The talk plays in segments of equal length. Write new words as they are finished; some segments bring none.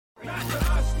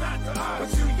not to us.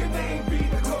 But to your name be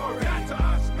the glory. Not to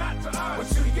us, not to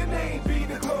us. But to your name be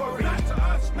the glory. Not to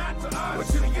us, not to us.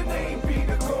 But to your name be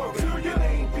the glory. To your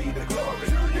name be the glory.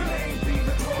 To your name be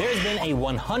the glory. There's been a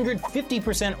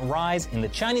 150% rise in the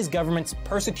Chinese government's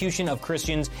persecution of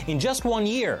Christians in just 1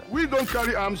 year. We don't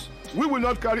carry arms. We will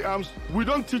not carry arms. We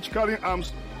don't teach carrying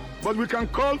arms. But we can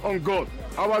call on God.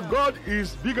 Our God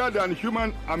is bigger than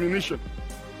human ammunition.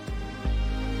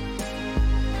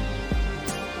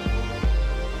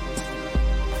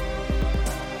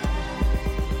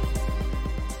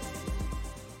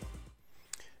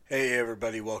 Hey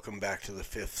everybody, welcome back to The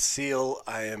Fifth Seal.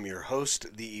 I am your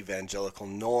host, the Evangelical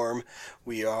Norm.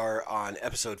 We are on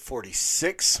episode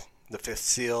 46. The Fifth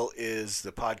Seal is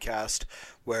the podcast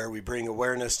where we bring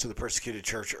awareness to the persecuted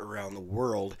church around the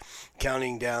world,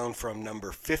 counting down from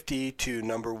number 50 to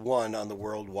number 1 on the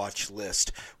World Watch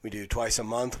list. We do twice a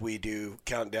month. We do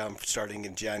countdown starting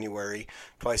in January.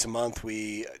 Twice a month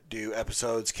we do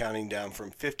episodes counting down from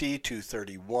 50 to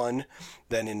 31.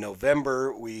 Then in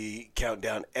November we count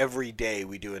down every day.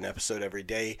 We do an episode every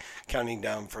day, counting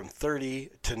down from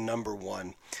 30 to number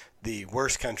 1. The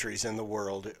worst countries in the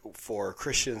world for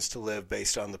Christians to live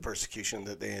based on the persecution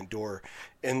that they endure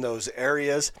in those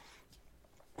areas.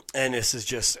 And this is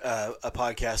just a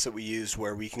podcast that we use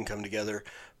where we can come together,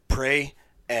 pray,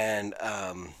 and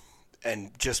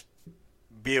just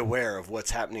be aware of what's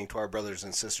happening to our brothers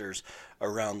and sisters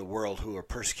around the world who are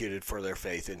persecuted for their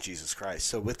faith in Jesus Christ.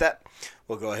 So with that,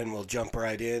 we'll go ahead and we'll jump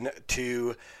right in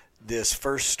to this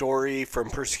first story from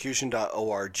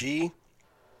persecution.org.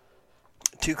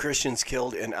 2 Christians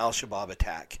killed in Al-Shabaab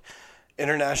attack.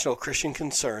 International Christian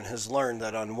Concern has learned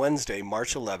that on Wednesday,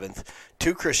 March 11th,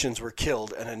 2 Christians were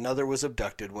killed and another was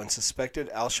abducted when suspected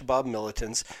Al-Shabaab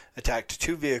militants attacked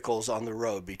 2 vehicles on the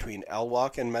road between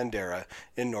Elwak and Mandera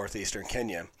in northeastern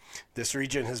Kenya. This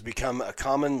region has become a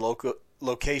common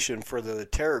location for the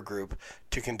terror group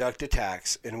to conduct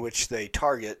attacks in which they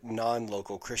target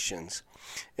non-local Christians.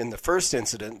 In the first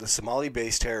incident, the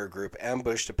Somali-based terror group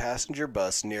ambushed a passenger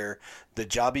bus near the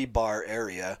Jabi Bar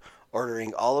area,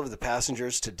 ordering all of the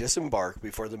passengers to disembark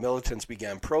before the militants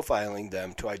began profiling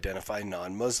them to identify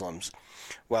non-Muslims.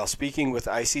 While speaking with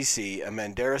ICC, a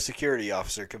Mandera security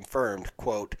officer confirmed,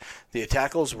 quote, the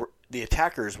attackers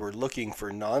were looking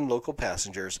for non-local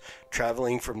passengers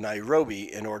traveling from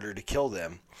Nairobi in order to kill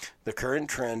them. The current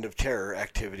trend of terror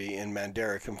activity in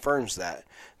Mandera confirms that.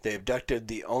 They abducted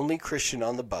the only Christian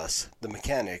on the bus, the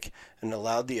mechanic, and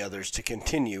allowed the others to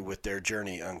continue with their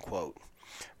journey, unquote.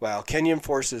 While Kenyan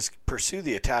forces pursue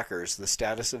the attackers, the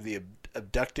status of the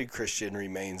abducted Christian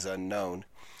remains unknown.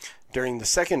 During the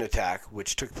second attack,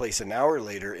 which took place an hour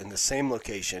later in the same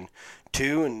location,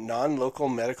 2 non-local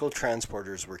medical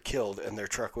transporters were killed and their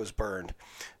truck was burned.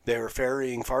 They were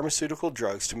ferrying pharmaceutical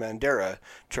drugs to Mandera,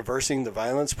 traversing the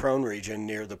violence-prone region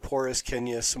near the porous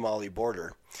Kenya-Somali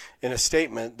border. In a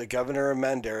statement, the governor of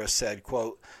Mandera said,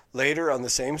 quote, later on the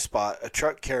same spot, a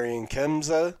truck carrying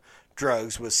Kemsa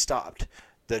drugs was stopped.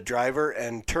 The driver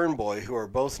and turnboy, who are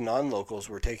both non-locals,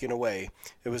 were taken away.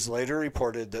 It was later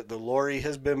reported that the lorry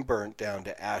has been burnt down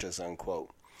to ashes,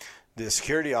 unquote. The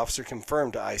security officer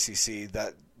confirmed to ICC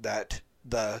that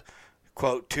the,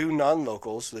 quote, 2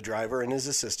 non-locals, the driver and his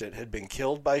assistant, had been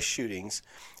killed by shootings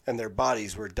and their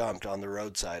bodies were dumped on the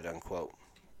roadside, unquote.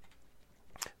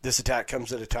 This attack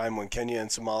comes at a time when Kenya and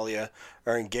Somalia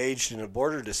are engaged in a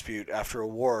border dispute after a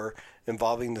war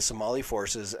involving the Somali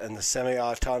forces and the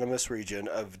semi-autonomous region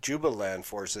of Jubaland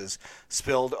forces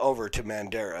spilled over to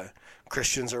Mandera.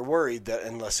 Christians are worried that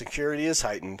unless security is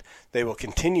heightened, they will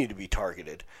continue to be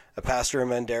targeted. A pastor in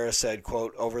Mandera said,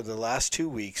 quote, over the last 2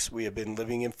 weeks, we have been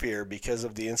living in fear because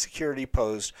of the insecurity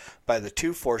posed by the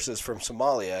 2 forces from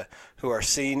Somalia who are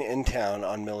seen in town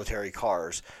on military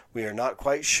cars. We are not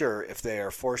quite sure if they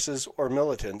are forces or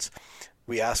militants.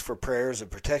 We ask for prayers of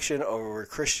protection over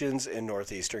Christians in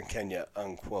northeastern Kenya,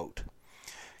 unquote.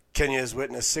 Kenya has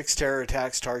witnessed 6 terror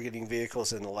attacks targeting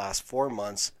vehicles in the last 4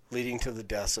 months, leading to the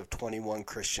deaths of 21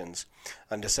 Christians.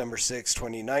 On December 6,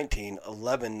 2019,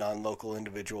 11 non-local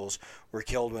individuals were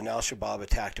killed when Al-Shabaab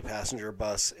attacked a passenger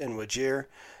bus in Wajir,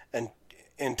 and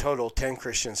in total, 10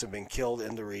 Christians have been killed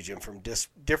in the region from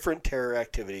different terror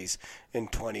activities in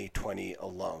 2020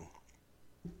 alone.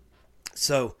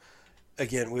 So,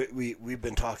 again, we've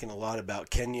been talking a lot about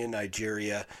Kenya,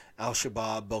 Nigeria,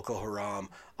 Al-Shabaab, Boko Haram.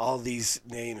 All these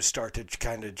names start to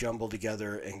kind of jumble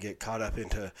together and get caught up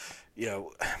into,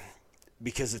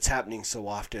 because it's happening so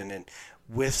often. And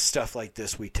with stuff like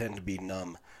this, we tend to be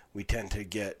numb. We tend to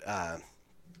get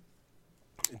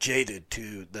jaded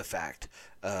to the fact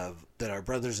that our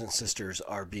brothers and sisters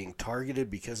are being targeted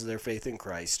because of their faith in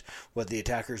Christ. What the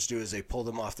attackers do is they pull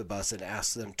them off the bus and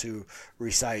ask them to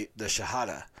recite the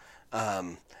Shahada.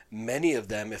 Many of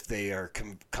them, if they are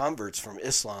converts from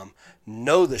Islam,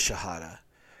 know the Shahada,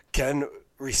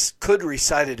 could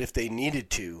recite it if they needed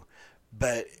to,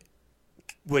 but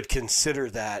would consider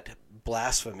that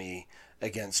blasphemy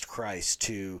against Christ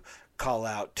to call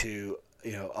out to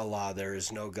Allah, there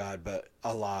is no God but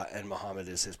Allah, and Muhammad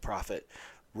is his prophet,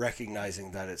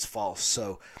 recognizing that it's false.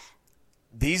 So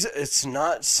it's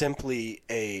not simply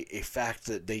a fact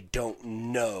that they don't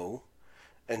know,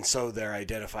 and so they're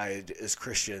identified as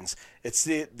Christians. It's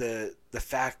the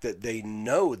fact that they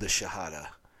know the Shahada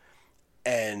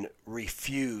and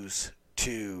refuse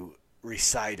to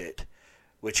recite it,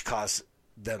 which costs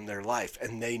them their life.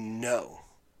 And they know.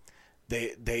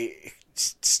 They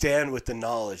stand with the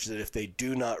knowledge that if they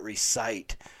do not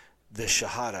recite the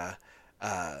Shahada,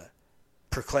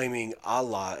 proclaiming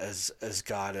Allah as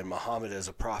God and Muhammad as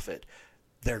a prophet,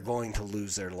 they're going to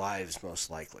lose their lives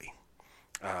most likely.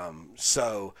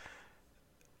 So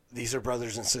these are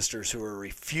brothers and sisters who are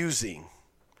refusing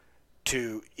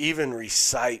to even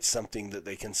recite something that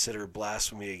they consider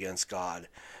blasphemy against God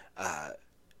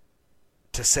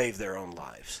to save their own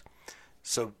lives.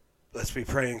 So let's be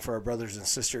praying for our brothers and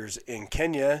sisters in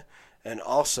Kenya, and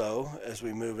also as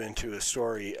we move into a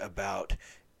story about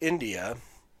India,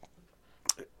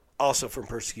 also from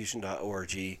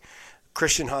persecution.org.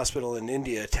 Christian hospital in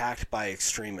India attacked by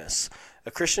extremists.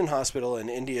 A Christian hospital in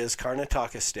India's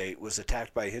Karnataka state was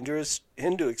attacked by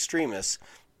Hindu extremists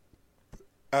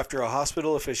after a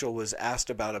hospital official was asked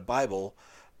about a Bible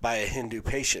by a Hindu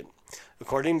patient.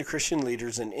 According to Christian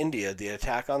leaders in India, the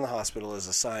attack on the hospital is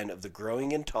a sign of the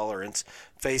growing intolerance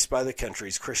faced by the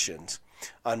country's Christians.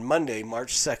 On Monday,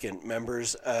 March 2nd,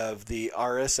 members of the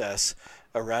RSS,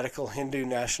 a radical Hindu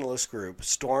nationalist group,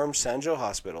 stormed Sanjo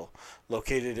Hospital,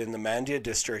 located in the Mandya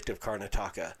district of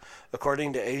Karnataka.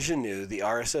 According to Asia News, the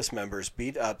RSS members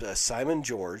beat up Simon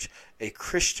George, a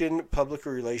Christian public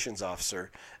relations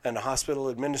officer, and a hospital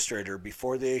administrator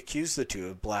before they accused the two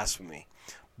of blasphemy.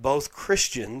 Both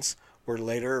Christians were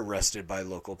later arrested by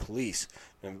local police.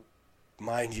 And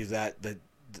mind you that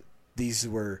these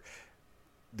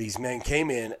men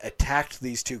came in, attacked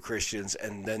these two Christians,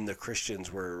 and then the Christians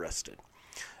were arrested.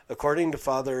 According to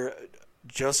Father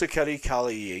Josekari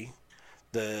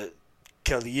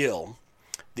Kalil,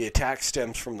 the attack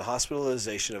stems from the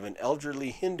hospitalization of an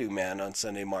elderly Hindu man on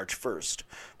Sunday, March 1st.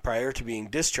 Prior to being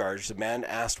discharged, the man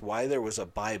asked why there was a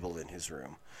Bible in his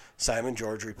room. Simon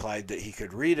George replied that he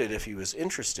could read it if he was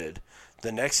interested.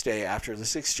 The next day after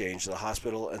this exchange, the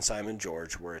hospital and Simon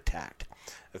George were attacked.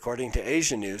 According to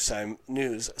Asia News,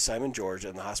 Simon George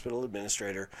and the hospital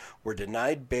administrator were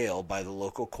denied bail by the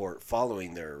local court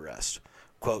following their arrest.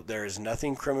 Quote, "There is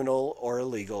nothing criminal or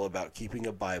illegal about keeping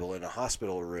a Bible in a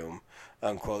hospital room,"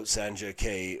 unquote, Sanjay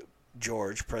K.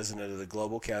 George, president of the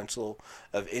Global Council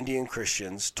of Indian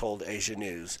Christians, told Asia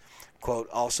News. Quote,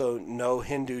 "Also, no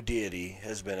Hindu deity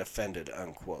has been offended,"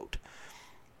 unquote.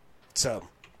 So,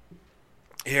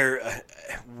 here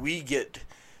we get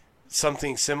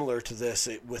something similar to this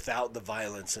without the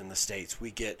violence in the States.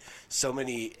 We get so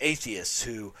many atheists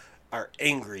who are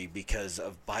angry because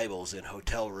of Bibles in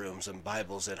hotel rooms and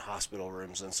Bibles in hospital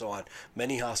rooms and so on.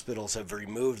 Many hospitals have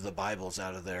removed the Bibles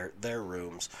out of their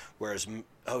rooms, whereas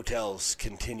hotels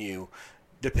continue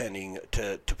depending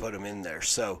to put them in there.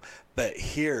 So, but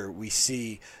here we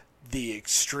see the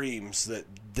extremes that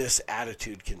this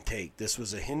attitude can take. This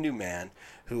was a Hindu man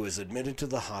who was admitted to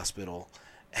the hospital,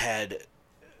 had,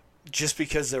 just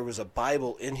because there was a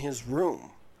Bible in his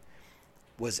room,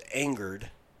 was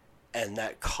angered, and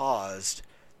that caused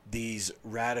these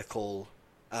radical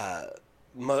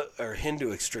or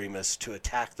Hindu extremists to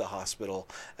attack the hospital,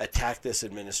 attack this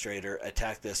administrator,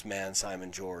 attack this man,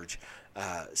 Simon George,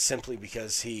 simply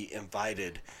because he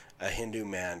invited a Hindu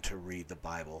man to read the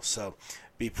Bible. So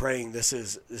be praying. This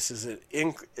is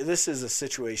a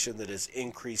situation that is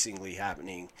increasingly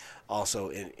happening also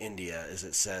in India, as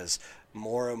it says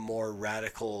more and more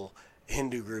radical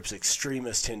Hindu groups,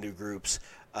 extremist Hindu groups,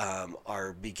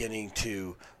 are beginning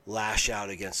to lash out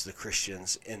against the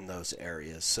Christians in those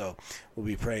areas. So we'll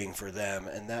be praying for them.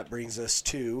 And that brings us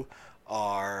to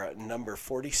our number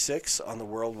 46 on the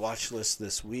World Watch List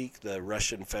this week, the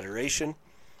Russian Federation.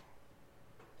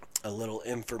 A little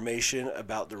information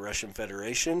about the Russian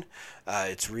Federation.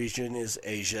 Its region is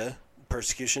Asia.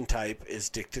 Persecution type is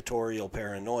dictatorial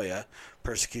paranoia.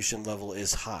 Persecution level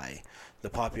is high. The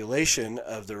population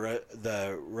of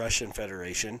the Russian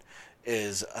Federation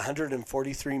is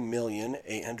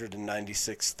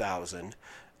 143,896,000.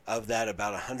 Of that,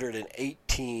 about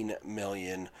 118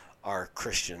 million are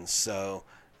Christians. So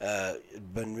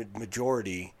the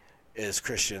majority is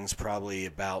Christians, probably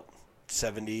about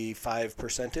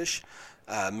 75%-ish.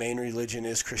 Main religion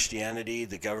is Christianity.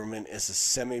 The government is a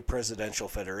semi-presidential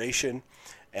federation.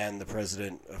 And the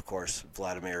president, of course,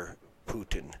 Vladimir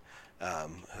Putin,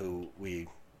 who we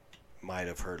might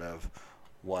have heard of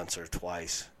once or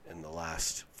twice in the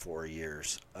last 4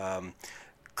 years.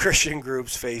 Christian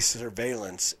groups face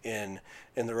surveillance in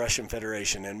the Russian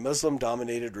Federation. In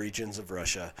Muslim-dominated regions of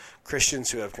Russia,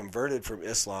 Christians who have converted from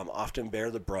Islam often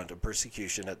bear the brunt of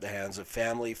persecution at the hands of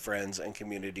family, friends, and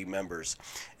community members.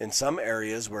 In some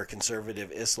areas where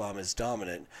conservative Islam is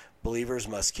dominant, believers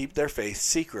must keep their faith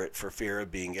secret for fear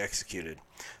of being executed.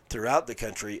 Throughout the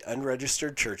country,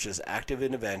 unregistered churches active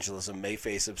in evangelism may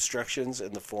face obstructions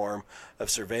in the form of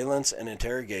surveillance and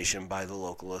interrogation by the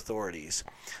local authorities.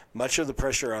 Much of the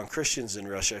pressure on Christians in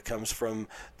Russia comes from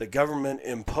the government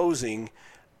imposing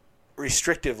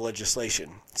restrictive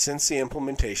legislation. Since the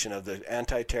implementation of the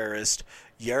anti-terrorist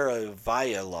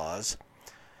Yarovaya laws,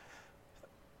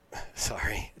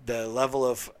 the level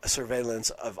of surveillance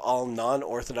of all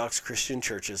non-Orthodox Christian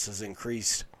churches has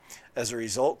increased. As a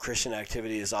result, Christian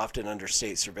activity is often under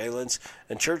state surveillance,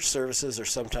 and church services are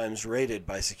sometimes raided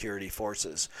by security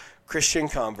forces. Christian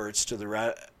converts in the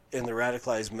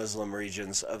radicalized Muslim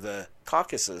regions of the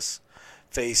Caucasus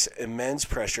face immense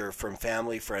pressure from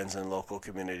family, friends, and local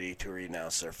community to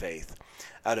renounce their faith.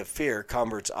 Out of fear,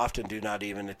 converts often do not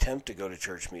even attempt to go to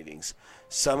church meetings.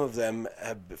 Some have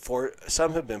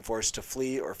been forced to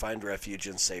flee or find refuge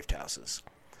in safe houses.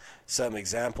 Some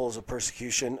examples of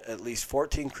persecution: at least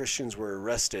 14 Christians were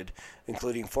arrested,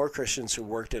 including 4 Christians who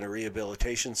worked in a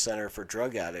rehabilitation center for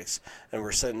drug addicts and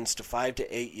were sentenced to 5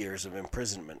 to 8 years of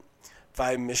imprisonment.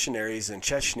 5 missionaries in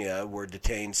Chechnya were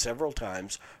detained several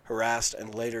times, harassed,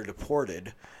 and later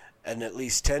deported, and at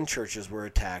least 10 churches were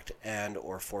attacked and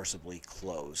or forcibly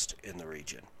closed in the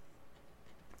region.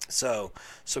 So,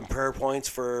 some prayer points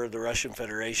for the Russian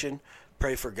Federation.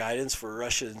 Pray for guidance for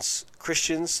Russian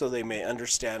Christians so they may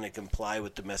understand and comply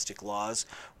with domestic laws,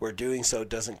 where doing so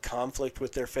doesn't conflict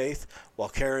with their faith, while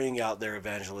carrying out their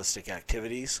evangelistic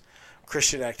activities.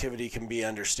 Christian activity can be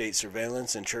under state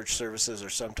surveillance, and church services are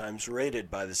sometimes raided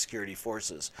by the security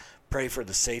forces. Pray for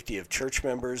the safety of church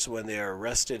members when they are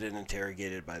arrested and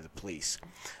interrogated by the police.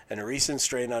 And a recent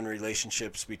strain on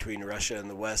relationships between Russia and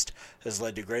the West has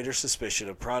led to greater suspicion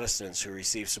of Protestants who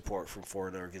receive support from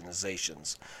foreign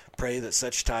organizations. Pray that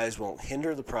such ties won't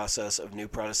hinder the process of new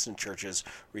Protestant churches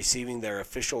receiving their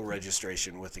official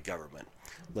registration with the government.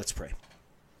 Let's pray.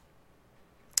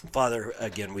 Father,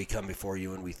 again, we come before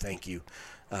you and we thank you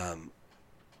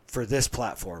for this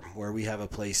platform where we have a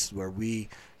place where we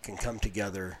can come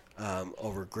together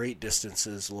over great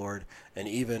distances, Lord, and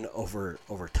even over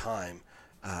time,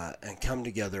 and come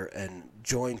together and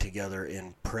join together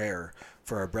in prayer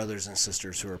for our brothers and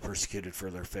sisters who are persecuted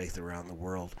for their faith around the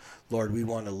world. Lord, we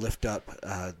want to lift up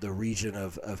the region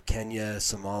of Kenya,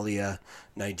 Somalia,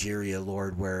 Nigeria,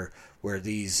 Lord, where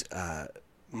these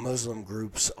Muslim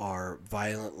groups are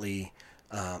violently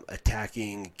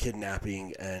attacking,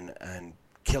 kidnapping, and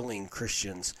killing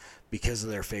Christians because of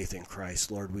their faith in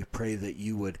Christ. Lord, we pray that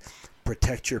you would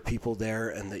protect your people there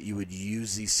and that you would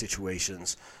use these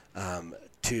situations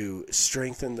to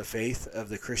strengthen the faith of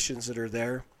the Christians that are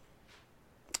there,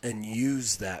 and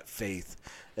use that faith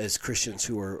as Christians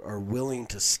who are willing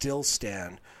to still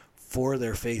stand for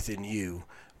their faith in you,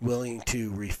 willing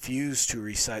to refuse to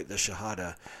recite the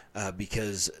Shahada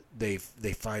because they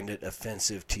find it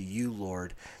offensive to you,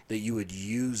 Lord, that you would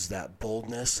use that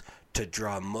boldness to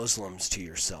draw Muslims to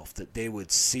yourself, that they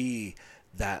would see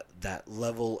that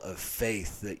level of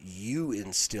faith that you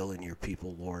instill in your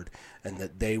people, Lord, and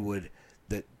that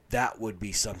that would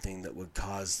be something that would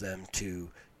cause them to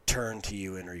turn to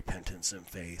you in repentance and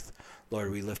faith.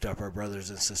 Lord, we lift up our brothers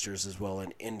and sisters as well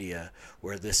in India,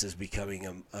 where this is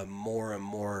becoming a more and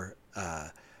more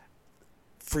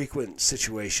frequent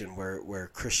situation where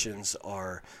Christians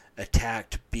are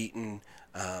attacked, beaten,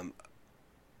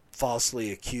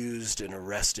 falsely accused, and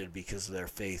arrested because of their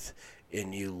faith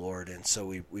in you, Lord. And so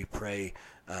we pray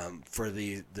for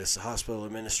this hospital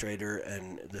administrator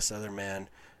and this other man,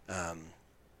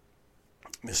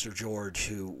 Mr. George,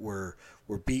 who were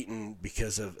beaten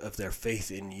because of their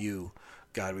faith in you.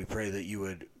 God, we pray that you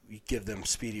would give them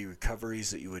speedy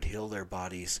recoveries, that you would heal their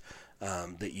bodies,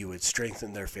 that you would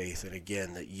strengthen their faith, and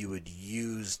again, that you would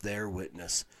use their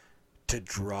witness to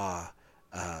draw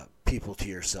people to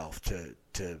yourself,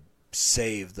 to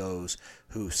save those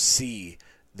who see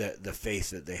the faith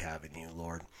that they have in you,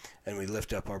 Lord. And we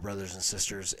lift up our brothers and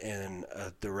sisters in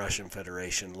the Russian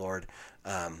Federation, Lord.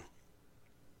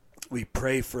 We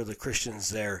pray for the Christians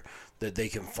there, that they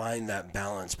can find that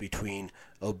balance between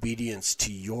obedience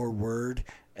to your word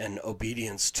and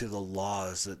obedience to the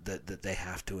laws that they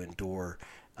have to endure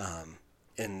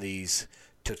in these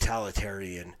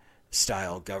totalitarian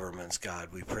style governments, God.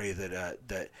 We pray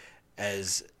that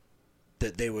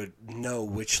they would know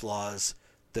which laws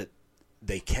that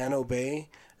they can obey,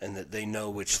 and that they know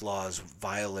which laws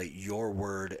violate your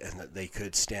word, and that they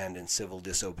could stand in civil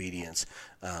disobedience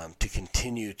to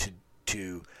continue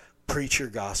to preach your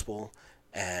gospel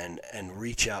and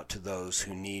reach out to those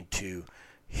who need to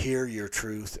hear your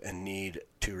truth and need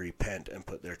to repent and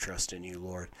put their trust in you,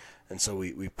 Lord. And so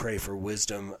we pray for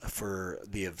wisdom for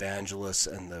the evangelists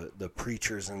and the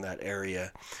preachers in that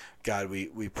area. God,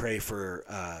 we pray for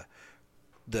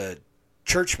the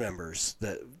church members,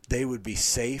 that they would be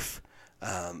safe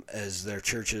as their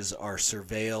churches are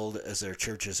surveilled, as their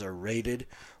churches are raided.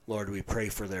 Lord, we pray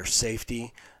for their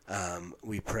safety.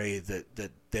 We pray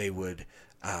that they would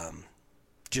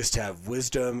just have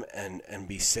wisdom and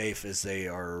be safe as they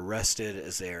are arrested,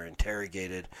 as they are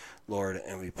interrogated, Lord.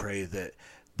 And we pray that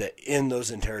in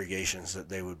those interrogations that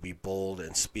they would be bold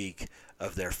and speak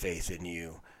of their faith in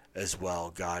you as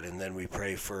well, God. And then we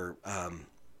pray for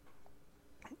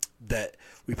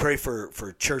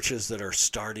churches that are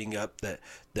starting up,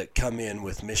 that come in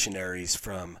with missionaries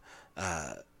from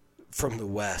the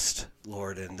West,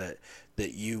 Lord, and that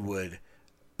you would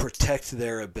protect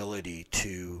their ability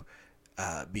to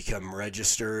become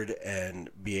registered and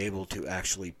be able to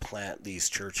actually plant these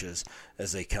churches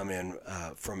as they come in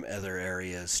from other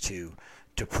areas to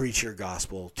preach your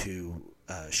gospel, to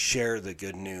share the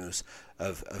good news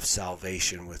of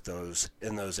salvation with those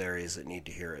in those areas that need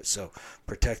to hear it. So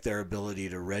protect their ability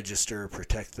to register,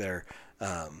 protect their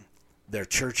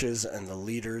churches and the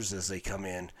leaders as they come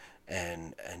in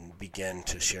and begin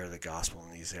to share the gospel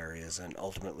in these areas. And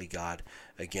ultimately, God,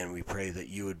 again, we pray that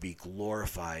you would be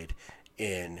glorified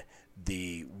in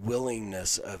the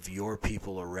willingness of your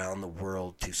people around the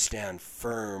world to stand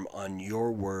firm on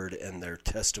your word and their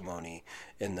testimony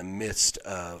in the midst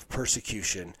of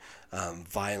persecution,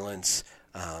 violence,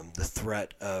 the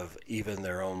threat of even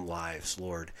their own lives,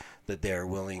 Lord, that they are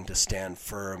willing to stand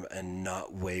firm and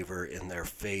not waver in their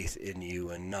faith in you,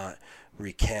 and not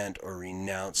recant or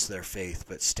renounce their faith,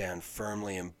 but stand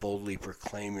firmly and boldly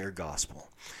proclaim your gospel.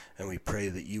 And we pray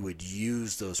that you would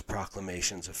use those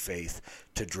proclamations of faith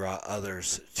to draw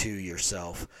others to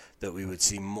yourself, that we would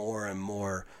see more and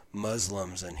more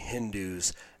Muslims and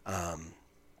Hindus and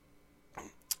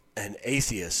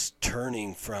atheists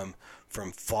turning from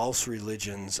false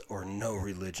religions or no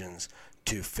religions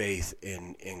to faith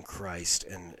in Christ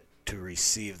and to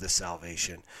receive the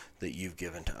salvation that you've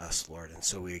given to us, Lord. And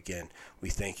so we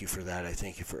thank you for that. I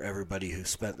thank you for everybody who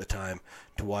spent the time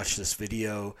to watch this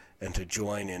video and to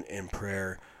join in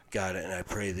prayer, God. And I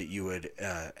pray that you would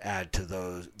add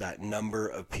to that number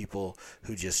of people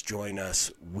who just join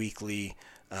us weekly,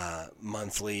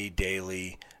 monthly,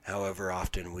 daily, however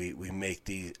often we make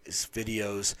these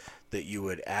videos, that you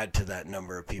would add to that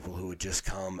number of people who would just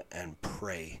come and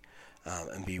pray.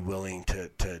 And be willing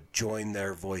to join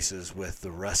their voices with the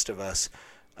rest of us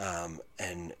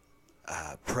and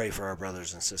pray for our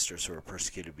brothers and sisters who are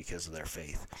persecuted because of their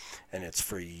faith. And it's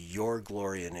for your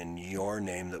glory and in your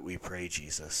name that we pray,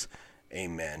 Jesus.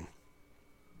 Amen.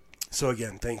 So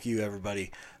again, thank you, everybody,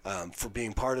 for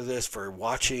being part of this, for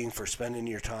watching, for spending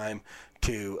your time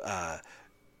to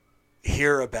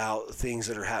hear about things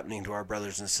that are happening to our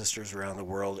brothers and sisters around the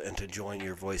world, and to join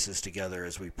your voices together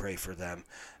as we pray for them.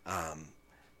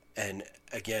 And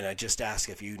again, I just ask,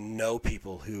 if you know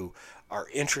people who are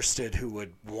interested, who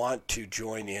would want to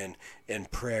join in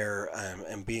prayer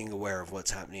and being aware of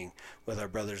what's happening with our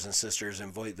brothers and sisters,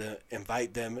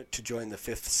 invite them to join the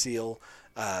Fifth Seal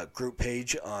group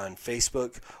page on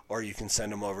Facebook, or you can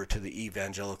send them over to the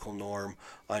Evangelical Norm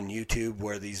on YouTube,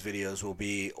 where these videos will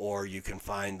be, or you can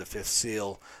find the Fifth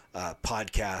Seal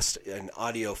podcast in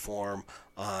audio form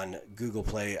on Google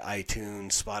Play,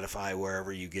 iTunes, Spotify,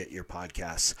 wherever you get your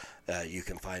podcasts. You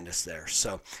can find us there.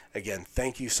 So again,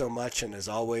 thank you so much, and as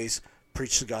always,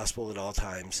 preach the gospel at all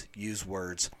times. Use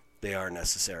words. They are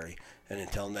necessary. And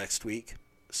until next week,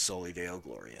 Soli Deo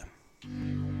Gloria.